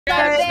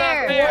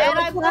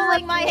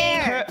pulling my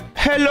hair.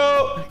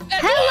 Hello.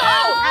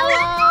 Hello.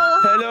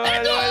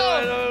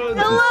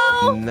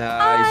 Hello.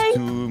 Nice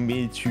to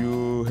meet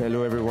you.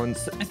 Hello, everyone.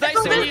 It's nice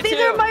to meet you These too.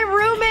 are my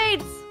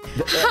roommates.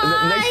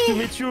 Nice to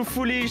meet you,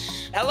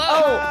 Foolish.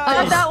 Hello.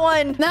 Not that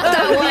one. Not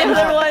that one. The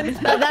other one.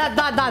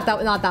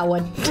 Not that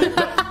one.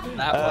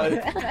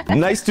 That one.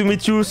 Nice to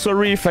meet you.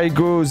 Sorry if I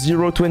go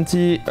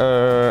 0-20.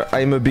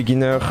 I'm a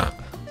beginner.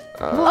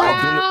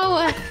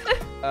 Wow.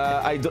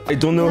 I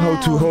don't know how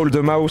to hold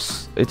a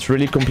mouse. It's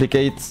really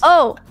complicated.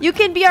 Oh, you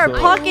can be our So-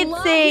 pocket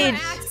Love sage.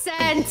 your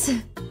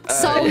accent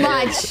so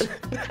much.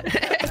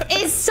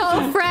 It's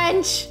so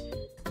French.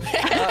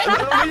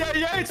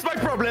 Yeah, it's my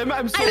problem.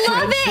 I'm so I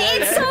love French.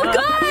 it. It's so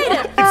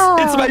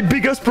good. It's my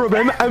biggest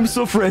problem. I'm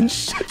so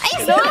French.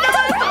 It's not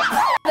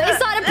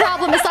a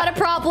problem. It's not a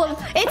problem.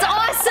 It's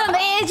awesome.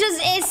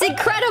 It's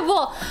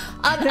incredible.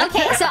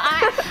 Okay, so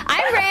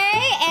I'm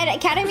Ray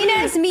and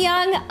Katamina is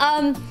Myung.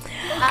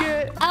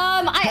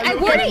 I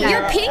worry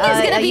your ping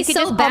is gonna be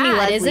so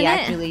bad, isn't it?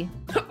 Actually.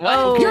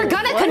 What? You're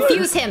gonna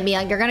confuse him,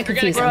 Myung. You're gonna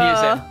confuse him.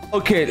 Confuse him.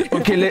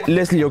 Okay,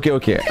 Leslie.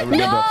 Okay. I remember.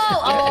 No!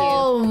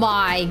 Oh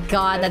my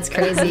god, that's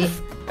crazy.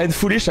 And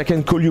Foolish, I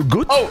can call you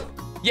Goat. Oh,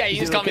 yeah. You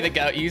just call me the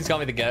goat. You just call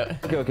me the goat.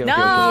 Okay. No.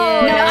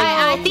 No,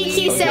 I think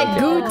he said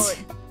goot.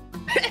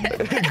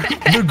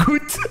 The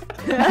Goat.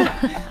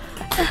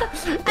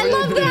 I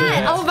love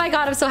that. Oh my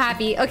god, I'm so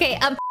happy. Okay,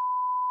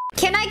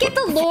 can I get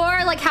the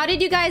lore? Like, how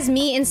did you guys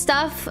meet and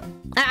stuff?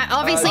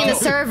 Obviously in the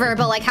server,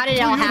 but like, how did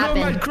it all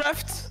happen?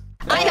 Minecraft?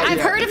 I've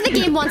heard of the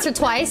game once or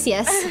twice.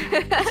 Yes.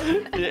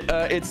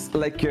 It's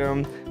like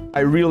I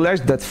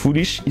realized that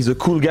Foolish is a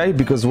cool guy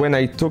because when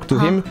I talked to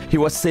him, he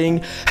was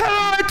saying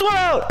 "Hello,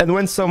 Etoiles!" And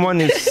when someone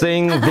is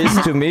saying this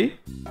to me,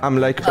 I'm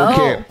like,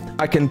 okay,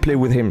 I can play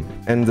with him.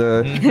 And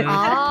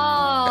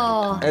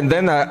Oh. and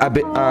then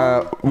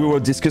we were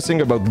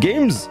discussing about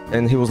games,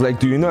 and he was like,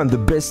 "Do you know I'm the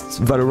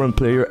best Valorant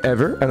player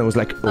ever?" And I was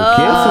like,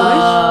 "Okay,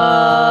 Foolish."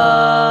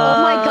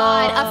 Oh my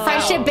god, a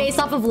friendship based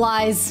off of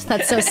lies.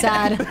 That's so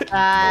sad.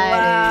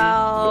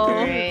 Wow.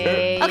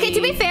 Okay,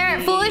 to be fair,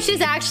 Foolish is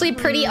actually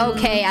pretty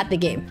okay at the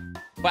game.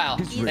 Wow.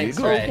 He's really Thanks,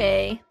 good. Ray.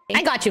 Okay.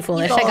 I got you,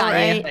 Foolish. I He's got you.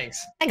 alright. Thanks.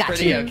 I got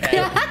Pretty you. okay.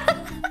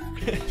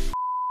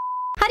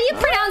 How do you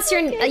pronounce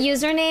your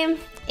username?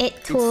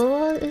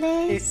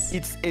 Etoiles?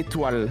 It's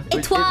Etoile.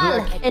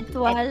 Etoile.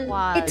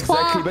 Etoile.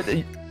 Exactly, but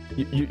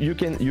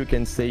you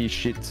can say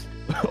shit.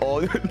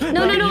 Or,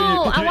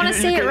 No, I want to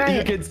say it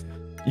right.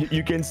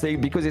 You can say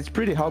because it's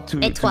pretty hard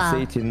to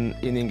say it in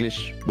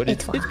English, but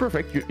it's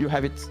perfect. You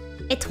have it.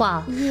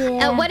 Etoile.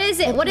 Yeah. What is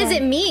it? What does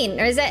it mean?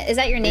 Or is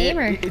that your name?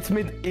 Or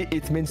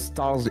It means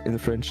stars in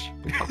French.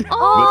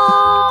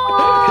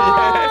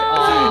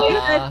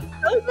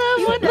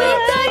 Wait,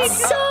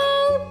 that's so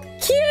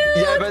cute.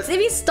 Yeah, but, it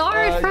means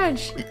star in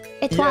French.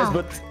 Etoile. Yes,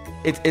 but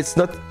it's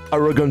not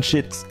arrogant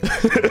shit.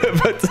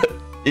 But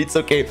it's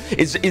okay.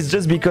 It's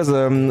just because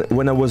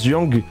when I was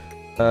young,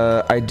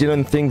 I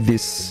didn't think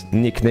this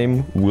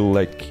nickname will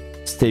like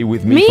stay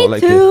with me for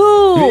like.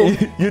 Too.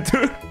 You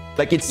too.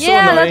 Like it's so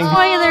Yeah, annoying. that's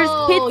why there's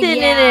kitten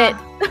in it.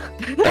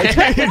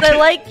 Because I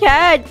like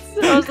cats.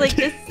 I was like,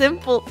 this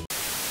simple.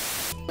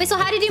 Wait, so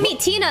how did you meet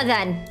Tina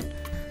then?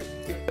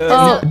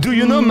 Do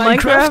you know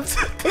Minecraft?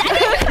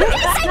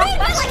 Yes, I mean,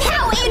 but like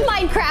how in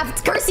Minecraft?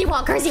 Cursey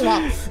wall.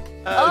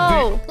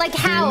 Like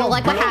how? know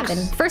Like what blocks?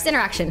 happened? First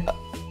interaction.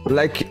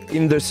 Like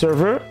in the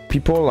server,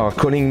 people are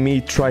calling me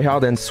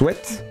tryhard and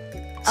sweat.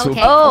 So,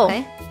 Okay. Oh.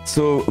 Okay.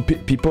 so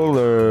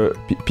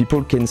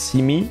people can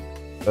see me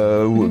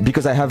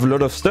because I have a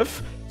lot of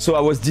stuff. So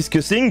I was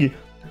discussing,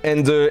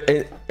 and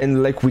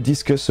like we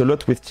discussed a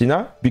lot with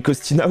Tina because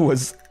Tina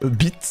was a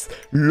bit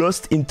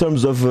lost in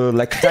terms of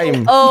like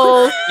time.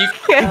 Oh.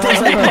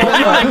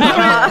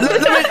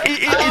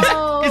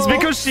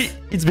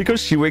 It's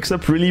because she wakes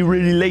up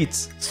really late.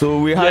 So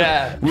we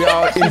are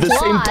in the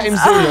same lost. time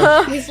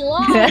zone. He's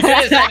lost. You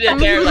just ended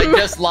there, like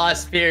just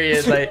lost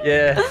period. Like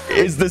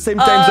It's the same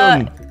time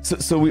zone.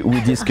 So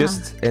we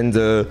discussed, and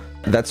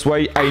that's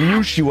why I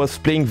knew she was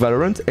playing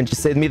Valorant, and she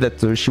said me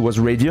that she was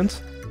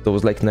Radiant. So it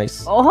was like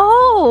nice.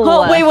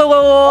 Oh, wait.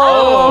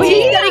 Oh.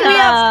 He's setting me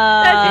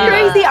up. That's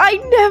crazy. I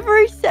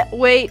never said.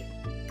 Wait.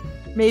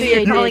 Maybe So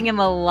you're I calling did. him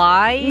a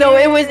lie? No,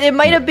 it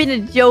might have been a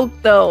joke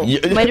though. Yeah.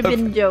 It might have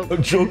been a joke. A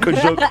joke.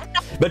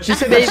 But she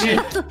said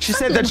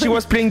that she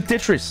was playing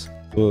Tetris.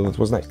 So it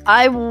was nice.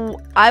 I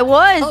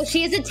was. Oh,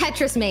 she is a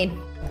Tetris main.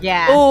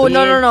 Yeah. Oh, he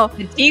no. is.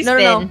 The T-spin.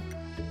 No.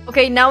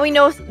 Okay, now we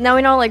know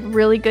like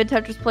really good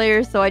Tetris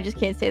players, so I just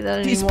can't say that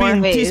anymore.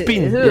 T-spin. Wait,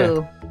 T-spin.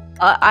 who?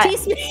 Yeah.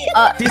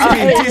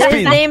 T-spin.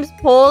 His name's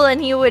Paul,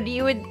 and he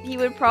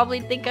would probably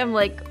think I'm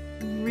like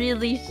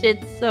really shit.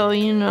 So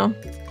you know.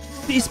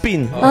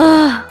 T-spin.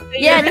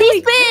 Yeah,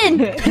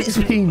 T-spin.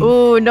 T-spin.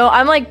 Oh no,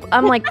 I'm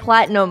like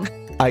platinum.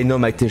 I know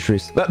my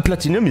Tetris. But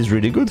Platinum is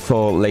really good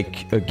for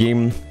like a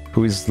game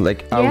who is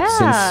like out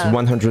since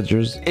 100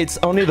 years. It's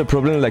only the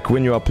problem like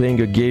when you are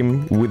playing a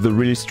game with a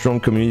really strong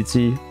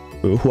community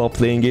who are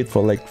playing it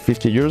for like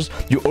 50 years,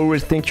 you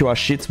always think you are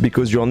shit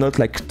because you're not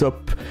like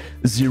top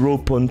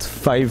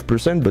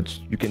 0.5%, but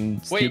you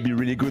can still be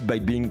really good by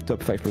being top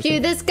 5%.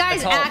 Dude, this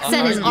guy's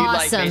accent is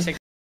awesome.